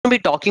be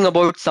talking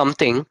about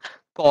something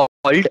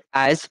called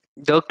as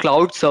the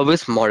cloud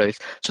service models.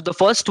 So the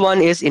first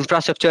one is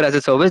infrastructure as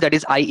a service, that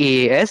is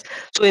IaaS.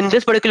 So in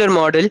this particular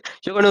model,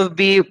 you're going to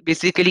be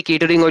basically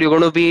catering, or you're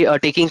going to be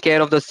taking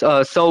care of the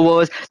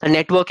servers, the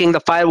networking, the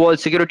firewall,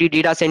 security,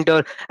 data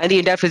center, and the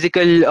entire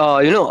physical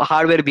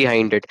hardware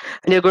behind it.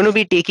 And you're going to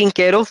be taking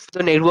care of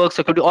the network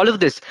security, all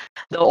of this.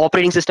 The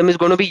operating system is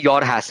going to be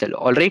your hassle.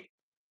 All right.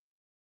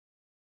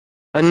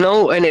 And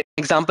now an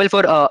example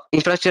for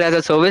infrastructure as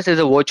a service is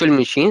a virtual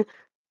machine.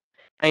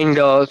 And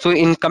so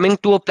in coming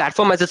to a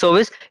platform as a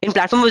service, in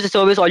platform as a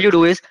service, all you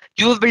do is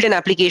you've built an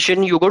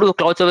application, you go to a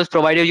cloud service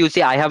provider, you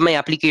say, I have my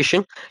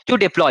application, you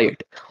deploy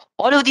it.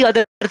 All of the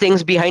other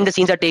things behind the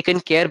scenes are taken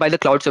care by the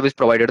cloud service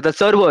provider. The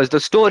servers, the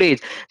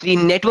storage, the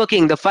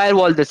networking, the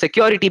firewall, the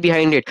security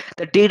behind it,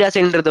 the data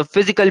center, the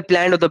physical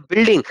plan of the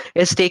building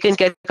is taken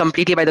care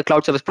completely by the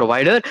cloud service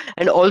provider.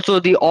 And also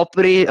the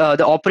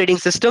operating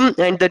system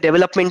and the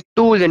development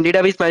tools and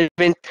database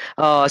management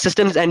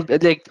systems, and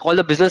like all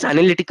the business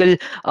analytical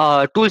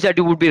tools that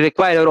you would be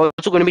required are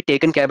also going to be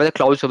taken care by the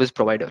cloud service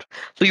provider.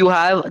 So you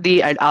have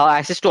the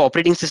access to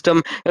operating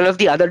system, all of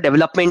the other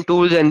development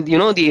tools, and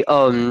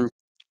the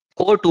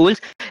core tools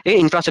in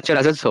infrastructure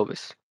as a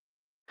service.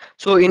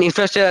 So in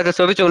infrastructure as a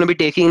service, you're going to be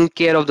taking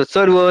care of the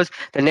servers,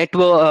 the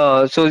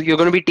network. So you're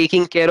going to be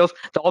taking care of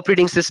the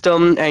operating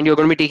system, and you're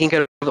going to be taking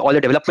care of all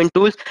the development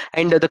tools.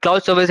 And the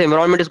cloud service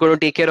environment is going to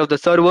take care of the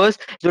servers.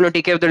 It's going to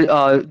take care of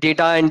the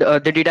data and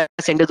the data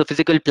centers, the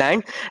physical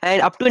plant.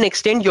 And up to an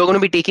extent, you're going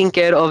to be taking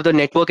care of the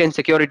network and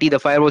security, the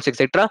firewalls,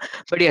 etc.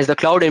 But yes, the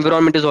cloud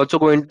environment is also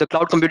going. The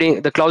cloud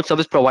computing, the cloud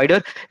service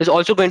provider is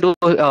also going to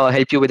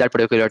help you with that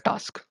particular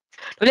task.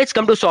 Now let's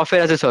come to software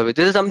as a service.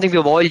 This is something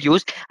we've all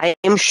used. I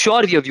am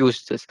sure we have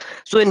used this.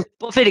 So in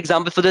perfect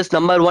example for this,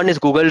 number one is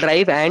Google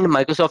Drive and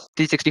Microsoft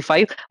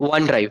 365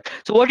 OneDrive.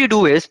 So what you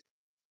do is,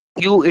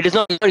 it is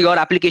not your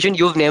application.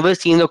 You've never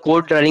seen the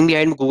code running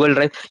behind Google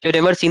Drive. You've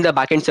never seen the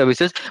backend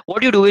services.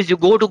 What you do is you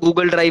go to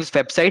Google Drive's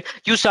website,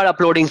 you start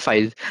uploading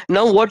files.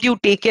 Now what you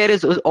take care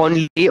is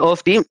only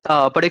of the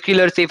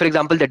particular, say for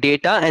example, the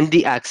data and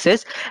the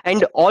access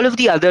and all of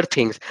the other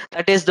things.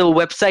 That is the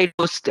website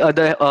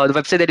the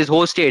website that is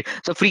hosted,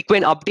 the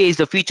frequent updates,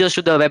 the features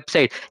to the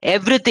website,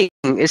 everything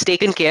is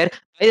taken care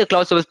by the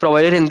cloud service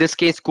provider. In this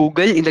case,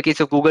 Google, in the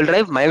case of Google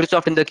Drive,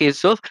 Microsoft in the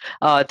case of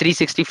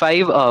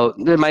 365,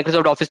 the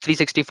Microsoft Office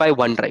 365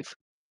 OneDrive.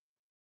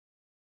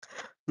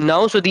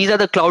 Now, so these are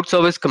the cloud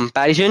service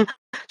comparison.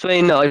 So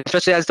in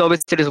infrastructure as a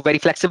service, it is very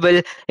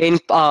flexible. In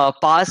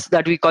PaaS,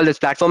 that we call this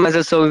platform as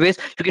a service,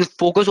 you can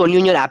focus only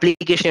on your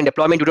application and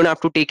deployment. You don't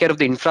have to take care of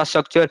the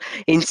infrastructure.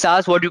 In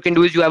SaaS, what you can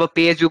do is you have a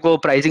pay-as-you-go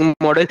pricing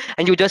model,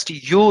 and you just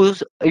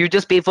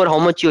pay for how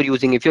much you're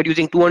using. If you're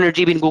using 200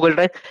 GB in Google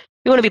Drive,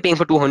 you're going to be paying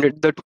for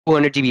 200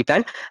 GB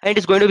plan, and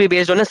it's going to be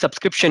based on a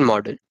subscription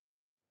model.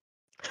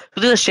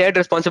 So this is a shared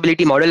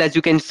responsibility model. As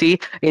you can see,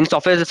 in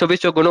software as a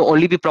service, you're going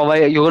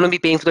to be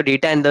paying for the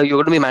data, and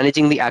you're going to be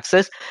managing the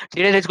access.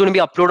 Data that's going to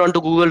be uploaded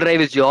onto Google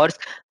Drive is yours.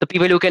 The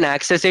people who can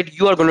access it,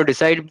 you are going to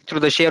decide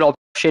through the share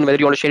option whether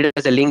you want to share it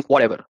as a link,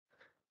 whatever.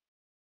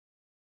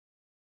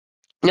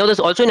 Now,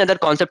 there's also another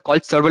concept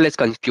called serverless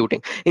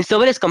computing. In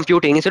serverless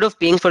computing, instead of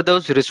paying for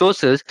those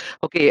resources,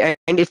 okay,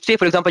 and if, say,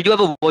 for example, you have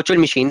a virtual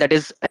machine that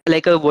is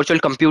like a virtual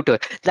computer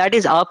that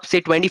is up,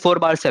 say,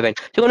 24/7, so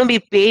you're going to be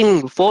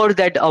paying for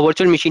that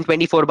virtual machine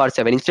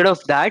 24/7. Instead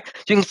of that,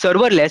 doing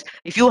serverless,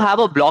 if you have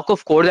a block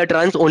of code that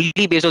runs only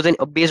based on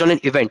an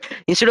event,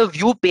 instead of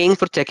you paying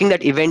for checking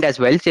that event as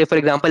well, say, for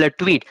example, a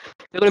tweet,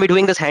 you're going to be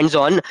doing this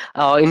hands-on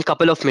in a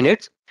couple of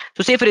minutes.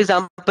 So say for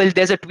example,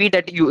 there's a tweet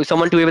that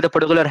someone tweeted with a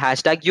particular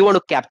hashtag, you want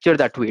to capture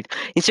that tweet.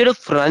 Instead of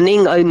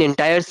running an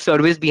entire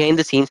service behind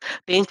the scenes,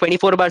 paying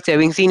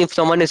 24/7, seeing if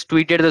someone has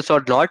tweeted this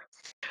or not,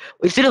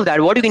 instead of that,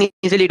 what you can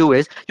easily do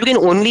is you can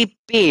only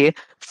pay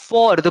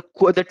for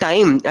the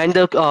time and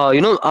the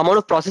amount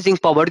of processing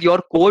power your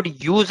code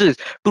uses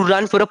to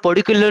run for a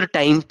particular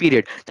time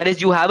period. That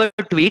is, you have a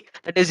tweet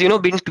that is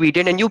been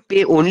tweeted, and you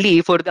pay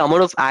only for the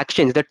amount of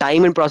actions, the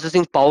time and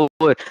processing power,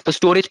 the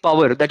storage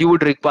power that you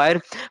would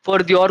require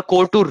for your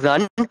code to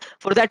run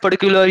for that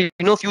particular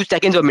few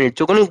seconds or minutes.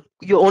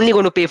 You're only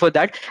going to pay for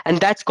that, and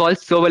that's called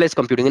serverless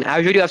computing. In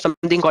Azure, you have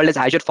something called as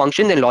Azure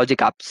Functions and Logic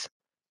Apps.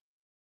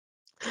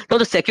 Now,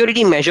 the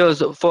security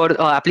measures for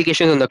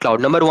applications on the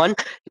cloud. Number one,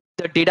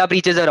 the data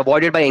breaches are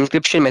avoided by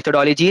encryption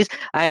methodologies,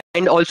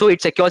 and also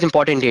it secures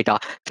important data.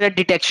 Threat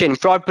detection,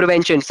 fraud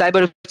prevention,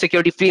 cyber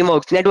security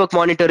frameworks, network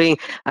monitoring,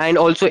 and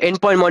also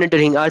endpoint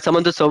monitoring are some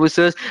of the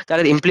services that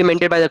are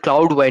implemented by the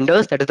cloud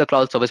vendors, that is the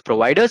cloud service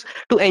providers,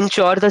 to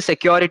ensure the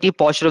security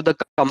posture of the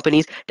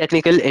company's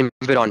technical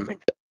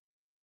environment.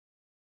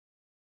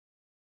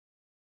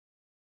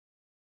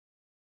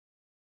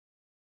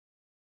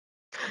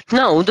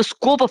 Now, the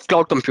scope of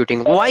cloud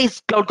computing. Why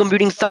is cloud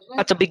computing such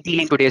a Prajwal, big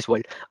deal in today's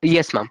world?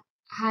 Yes, ma'am.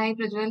 hi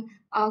Prajwal.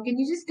 Can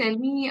you just tell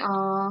me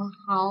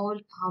how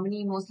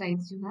many more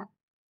slides you have?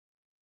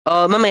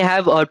 Ma'am, I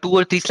have 2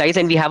 or 3 slides,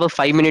 and we have a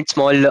 5 minute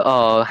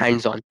small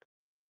hands-on.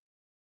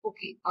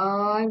 Okay.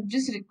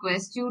 Just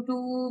request you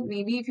to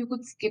maybe if you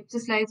could skip the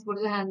slides, go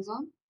to the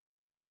hands-on.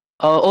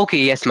 Okay,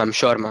 yes, ma'am.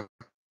 Sure, ma'am.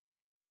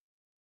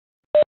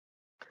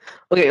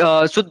 Okay,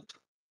 so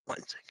one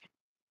second.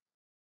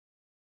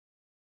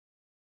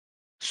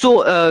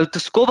 So, the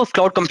scope of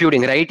cloud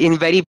computing, right? In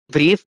very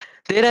brief,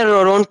 there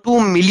are around 2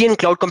 million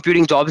cloud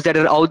computing jobs that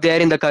are out there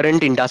in the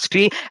current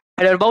industry,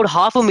 and about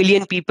half a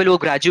million people who are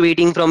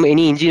graduating from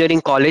any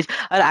engineering college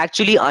are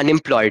actually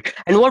unemployed.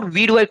 And what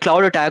we do at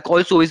Cloud Attack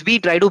also is we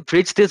try to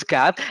bridge this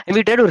gap and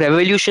we try to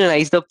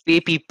revolutionize the way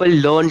people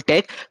learn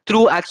tech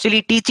through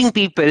actually teaching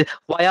people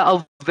via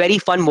a very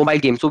fun mobile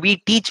game. So,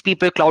 we teach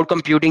people cloud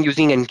computing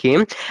using an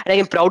game, and I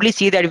can proudly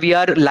see that we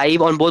are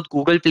live on both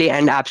Google Play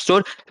and App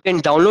Store. You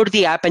can download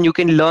the app and you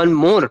can learn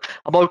more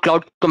about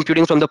cloud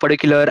computing from the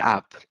particular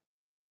app.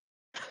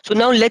 So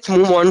now let's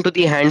move on to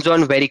the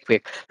hands-on very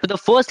quick. So the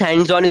first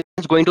hands-on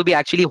is going to be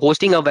actually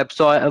hosting a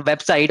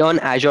website on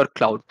Azure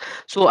Cloud.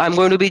 So I'm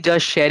going to be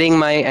just sharing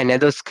my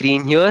another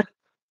screen here.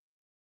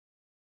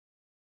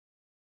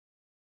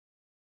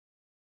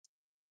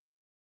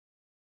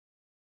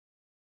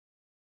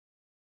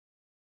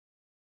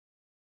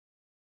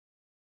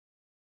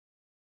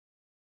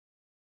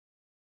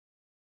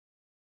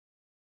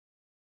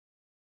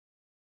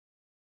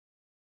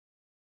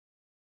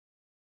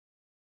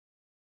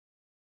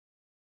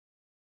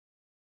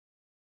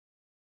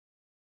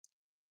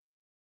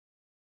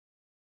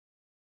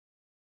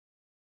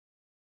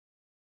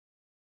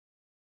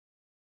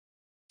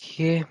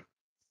 Okay.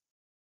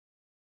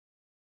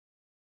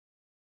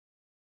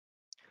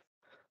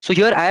 So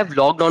here I have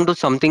logged on to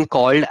something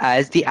called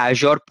as the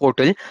Azure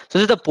portal. So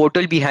this is the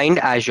portal behind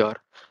Azure.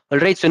 All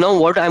right. So now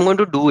what I'm going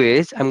to do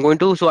is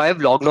so I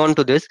have logged on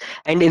to this,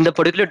 and in the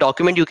particular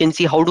document you can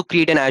see how to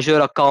create an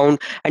Azure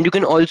account, and you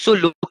can also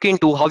look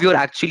into how you're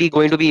actually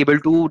going to be able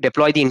to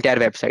deploy the entire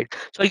website.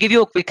 So I'll give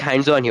you a quick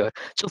hands-on here.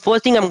 So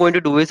first thing I'm going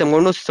to do is I'm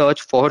going to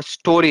search for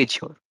storage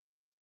here.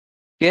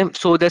 Okay.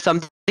 So there's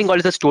something called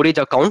as a storage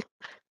account.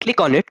 Click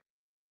on it.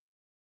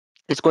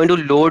 It's going to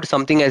load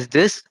something as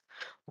this.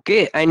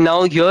 Okay. And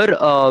now here,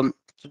 so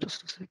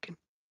just a second.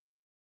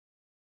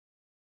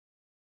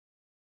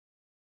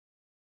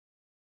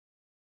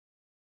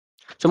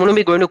 So I'm going to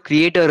be going to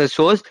create a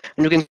resource,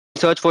 and you can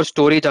search for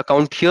storage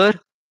account here.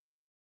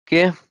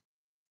 Okay.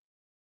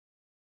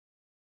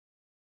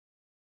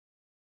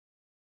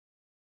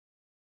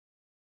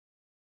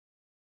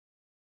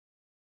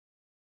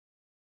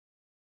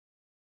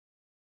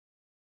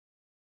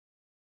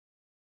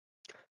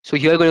 So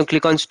here you're going to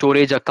click on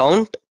storage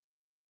account,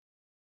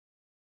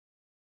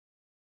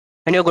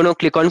 and you're going to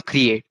click on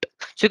create.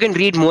 So you can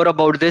read more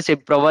about this.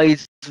 It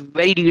provides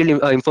very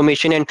detailed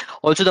information, and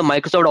also the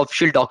Microsoft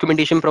official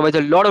documentation provides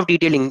a lot of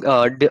detailing,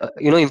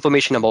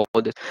 information about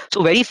this.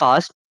 So very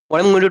fast, what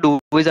I'm going to do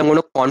is I'm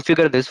going to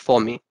configure this for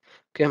me.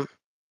 Okay.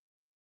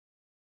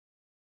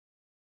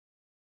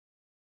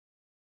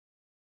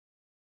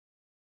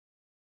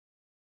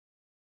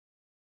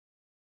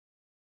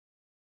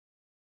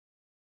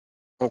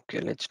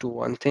 Okay, let's do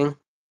one thing.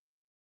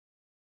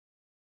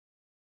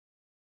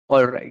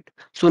 All right.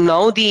 So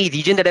now the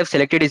region that I've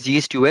selected is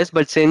East US,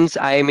 but since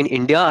I am in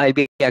India, I'll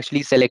be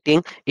actually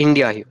selecting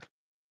India here.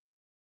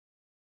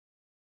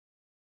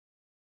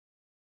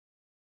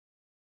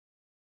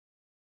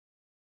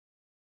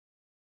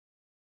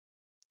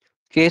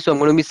 Okay, so I'm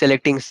going to be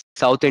selecting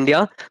South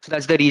India. So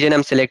that's the region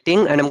I'm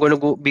selecting, and I'm going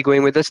to be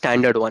going with the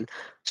standard one.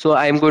 So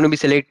I'm going to be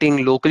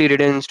selecting locally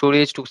written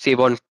storage to save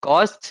on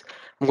costs.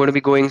 I'm going to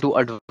be going to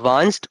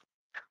advanced.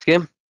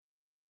 Okay,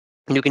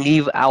 you can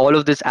leave all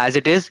of this as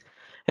it is.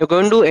 You're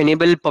going to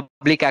enable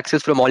public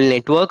access from all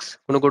networks.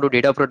 You're going to go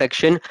to data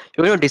protection.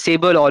 You're going to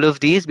disable all of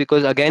these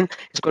because again,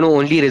 it's going to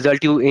only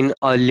result you in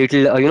a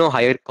little,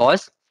 higher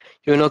cost.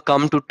 You're going to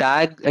come to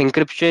tag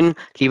encryption,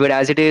 leave it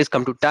as it is,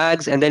 come to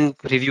tags, and then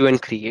review and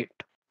create.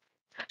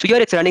 So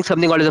here it's running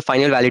something called as a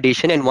final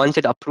validation, and once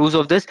it approves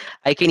of this,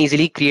 I can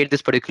easily create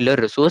this particular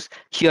resource.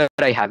 Here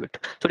I have it.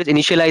 So it's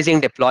initializing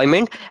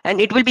deployment,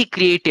 and it will be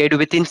created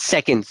within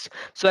seconds.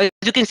 So as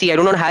you can see, I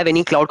do not have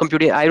any cloud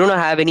computing. I do not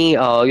have any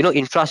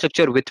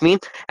infrastructure with me.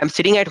 I'm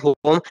sitting at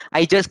home.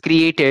 I just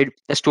created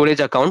a storage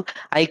account.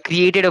 I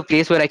created a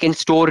place where I can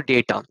store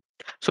data.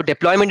 So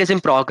deployment is in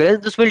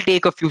progress. This will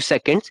take a few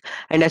seconds,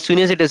 and as soon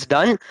as it is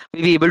done,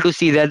 we'll be able to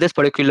see that this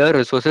particular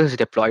resource is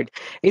deployed.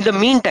 In the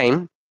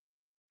meantime,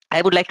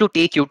 I would like to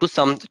take you to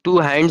some to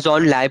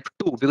hands-on lab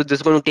 2 because this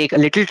is going to take a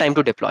little time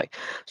to deploy.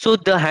 So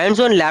the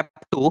hands-on lab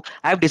 2,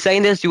 I've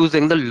designed this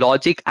using the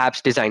Logic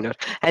Apps Designer,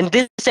 and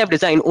this I've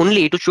designed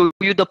only to show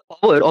you the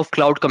power of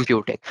cloud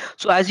computing.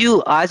 So as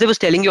I was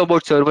telling you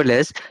about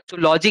serverless, so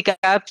Logic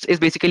Apps is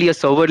basically a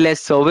serverless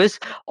service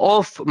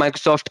of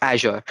Microsoft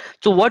Azure.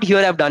 So what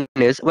here I've done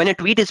is when a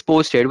tweet is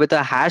posted with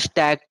a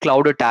hashtag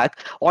cloud attack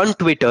on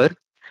Twitter,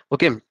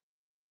 okay,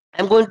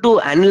 I'm going to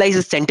analyze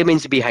the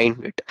sentiments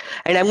behind it,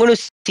 and I'm going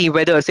to see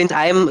whether, since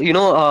I am,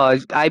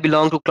 I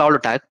belong to Cloud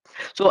Attack,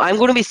 so I'm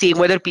going to be seeing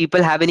whether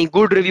people have any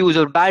good reviews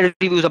or bad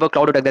reviews about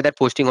Cloud Attack that they're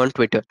posting on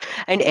Twitter.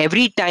 And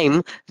every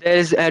time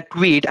there's a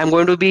tweet, I'm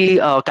going to be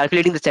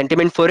calculating the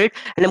sentiment for it,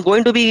 and I'm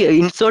going to be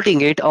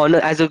inserting it on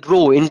as a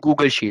row in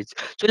Google Sheets.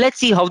 So let's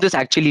see how this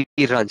actually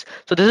runs.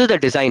 So this is the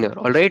designer,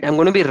 all right. I'm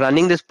going to be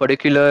running this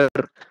particular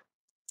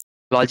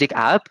logic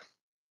app.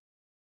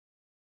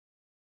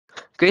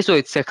 Okay, so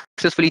it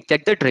successfully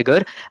checked the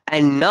trigger,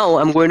 and now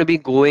I'm going to be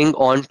going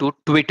on to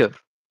Twitter.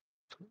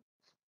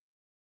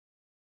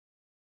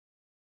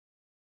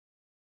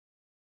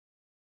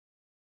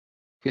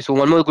 Okay, so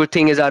one more good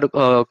thing is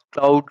our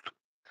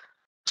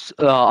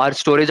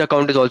storage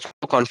account is also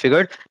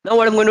configured. Now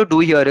what I'm going to do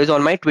here is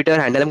on my Twitter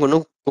handle, I'm going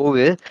to go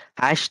with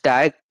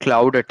hashtag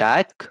cloud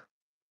attack.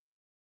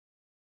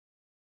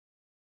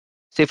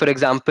 Say for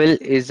example,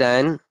 is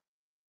an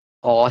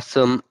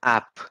awesome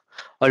app.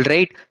 All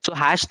right. So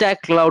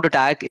hashtag cloud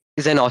attack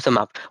is an awesome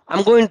app.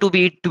 I'm going to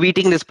be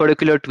tweeting this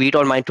particular tweet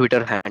on my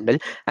Twitter handle,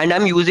 and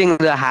I'm using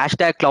the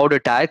hashtag cloud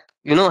attack,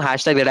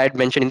 hashtag that I had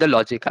mentioned in the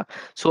logic app.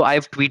 So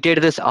I've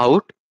tweeted this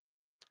out.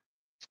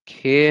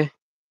 Okay.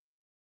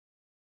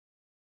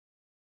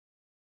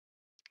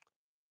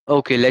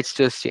 Okay, let's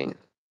just change.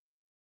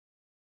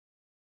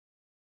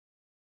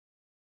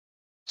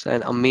 It's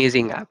an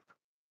amazing app.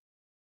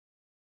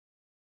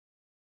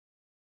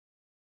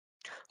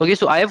 Okay,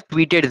 so I have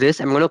tweeted this.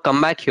 I'm going to come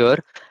back here.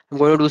 I'm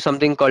going to do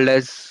something called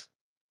as,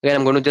 again,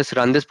 I'm going to just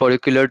run this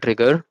particular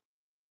trigger.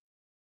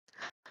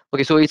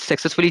 Okay, so it's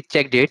successfully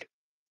checked it.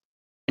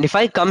 And if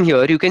I come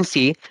here, you can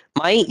see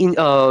my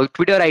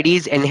Twitter ID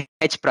is NH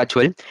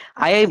Prajwal.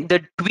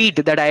 The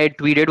tweet that I had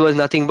tweeted was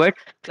nothing but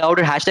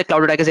hashtag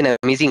Cloud Attack is an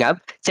amazing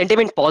app.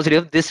 Sentiment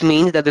positive. This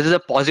means that this is a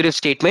positive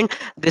statement.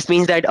 This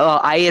means that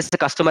I, as a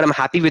customer, I'm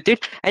happy with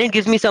it, and it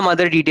gives me some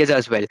other details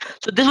as well.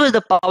 So this was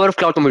the power of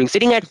cloud computing.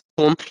 Sitting at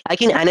home, I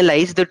can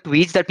analyze the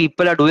tweets that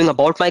people are doing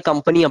about my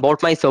company,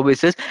 about my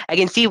services. I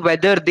can see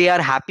whether they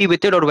are happy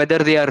with it or whether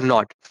they are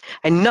not.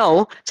 And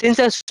now, since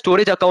our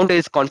storage account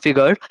is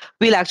configured,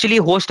 we'll actually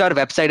host our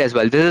website as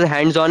well. This is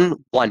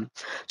hands-on one.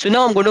 So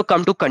now I'm going to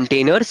come to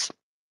containers.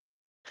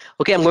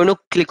 Okay, I'm going to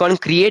click on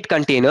create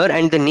container,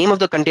 and the name of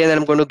the container that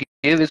I'm going to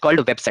give is called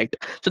website.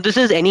 So this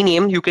is any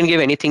name, you can give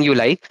anything you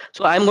like.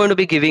 So I'm going to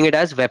be giving it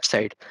as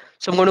website.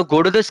 So I'm going to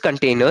go to this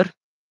container.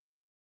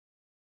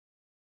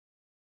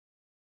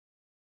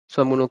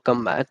 So I'm going to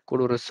come back, go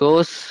to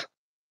resource.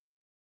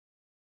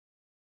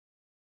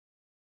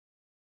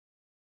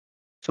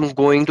 So I'm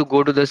going to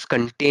go to this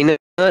container.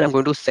 I'm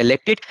going to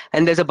select it,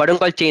 and there's a button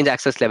called change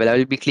access level. I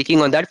will be clicking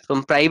on that.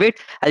 From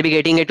private, I'll be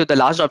getting it to the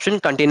last option,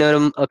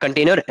 container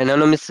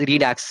anonymous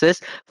read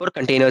access for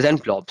containers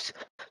and blobs.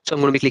 So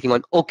I'm going to be clicking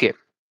on OK.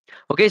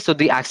 Okay, so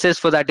the access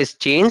for that is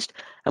changed.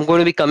 I'm going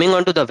to be coming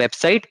onto the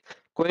website,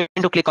 going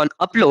to click on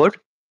upload,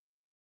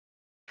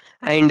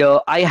 and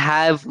I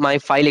have my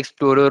file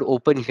explorer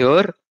open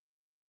here.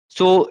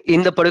 So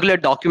in the particular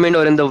document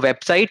or in the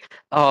website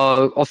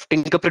of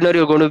Tinkerpreneur,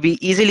 you're going to be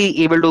easily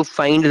able to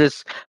find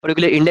this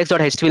particular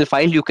index.html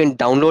file. You can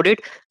download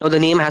it. Now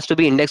the name has to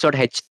be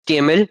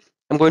index.html.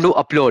 I'm going to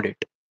upload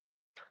it.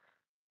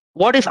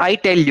 What if I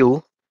tell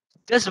you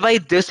just by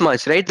this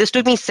much, right? This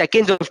took me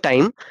seconds of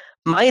time.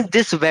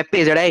 This web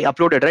page that I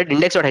uploaded, right,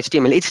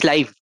 index.html, it's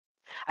live.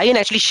 I can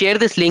actually share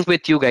this link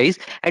with you guys,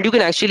 and you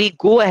can actually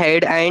go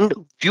ahead and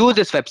view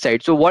this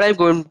website. So what I'm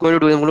going to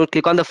do, I'm going to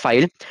click on the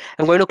file.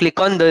 I'm going to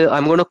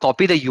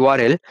copy the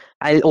URL.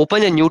 I'll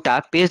open a new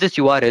tab, paste this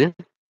URL.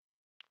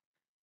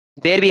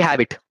 There we have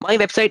it. My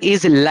website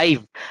is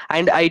live,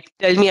 and I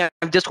tell me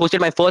I've just hosted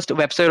my first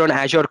website on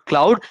Azure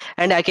Cloud,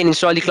 and I can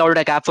install the Cloud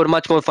Attack app for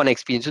much more fun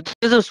experience. So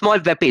this is a small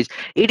web page.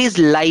 It is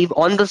live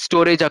on the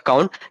storage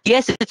account.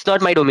 Yes, it's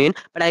not my domain,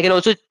 but I can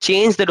also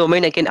change the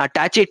domain. I can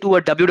attach it to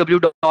a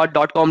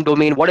www.com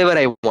domain, whatever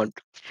I want,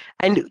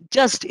 and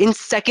just in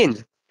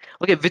seconds.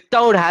 Okay,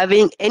 without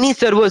having any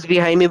servers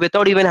behind me,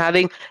 without even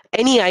having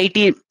any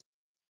IT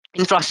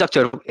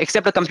infrastructure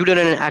except a computer and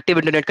an active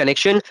internet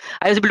connection,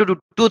 I was able to do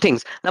two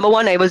things. Number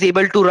one, I was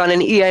able to run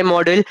an AI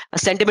model, a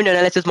sentiment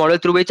analysis model,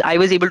 through which I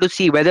was able to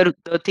see whether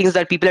the things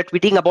that people are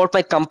tweeting about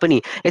my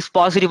company is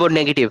positive or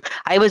negative.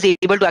 I was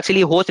able to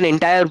actually host an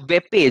entire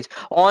web page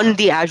on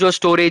the Azure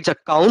storage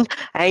account,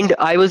 and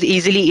I was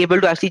easily able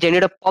to actually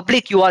generate a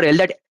public URL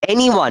that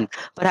anyone,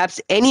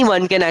 perhaps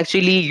anyone, can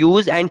actually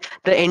use, and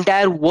the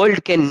entire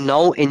world can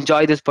now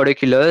enjoy this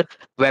particular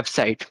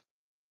website.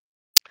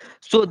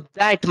 So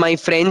that, my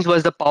friends,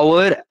 was the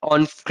power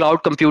on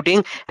cloud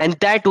computing, and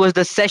that was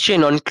the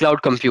session on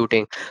cloud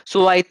computing.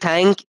 So I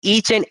thank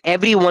each and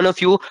every one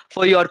of you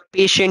for your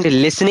patient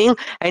listening,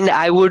 and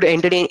I would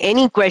entertain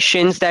any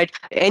questions that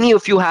any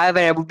of you have,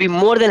 and I would be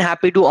more than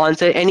happy to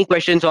answer any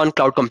questions on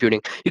cloud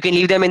computing. You can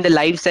leave them in the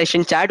live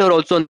session chat or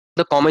also in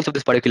the comments of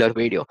this particular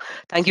video.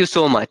 Thank you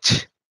so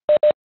much.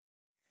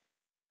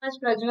 Much,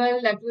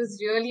 Prajwal. That was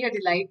really a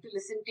delight to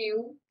listen to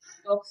you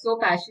talk so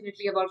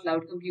passionately about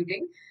cloud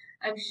computing.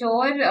 I'm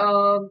sure,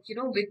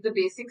 with the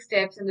basic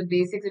steps and the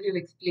basics that you've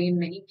explained,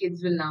 many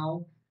kids will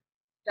now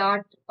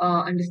start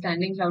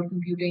understanding cloud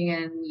computing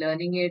and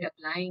learning it,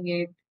 applying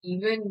it,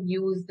 even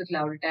use the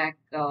Cloud Attack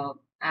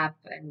app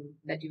and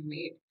that you've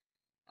made.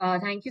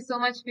 Thank you so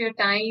much for your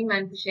time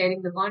and for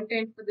sharing the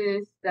content for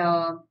this.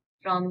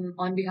 From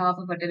on behalf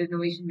of Hotel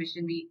Innovation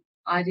Mission, we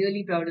are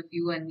really proud of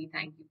you and we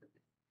thank you for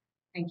this.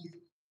 Thank you so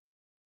much.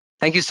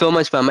 Thank you so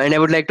much, ma'am. And I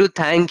would like to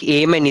thank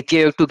AIM and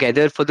Nitya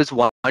together for this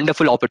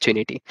wonderful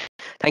opportunity.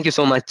 Thank you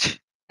so much.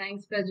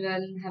 Thanks,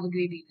 Prajwal. Have a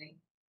great evening.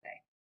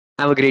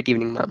 Bye. Have a great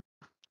evening, ma'am.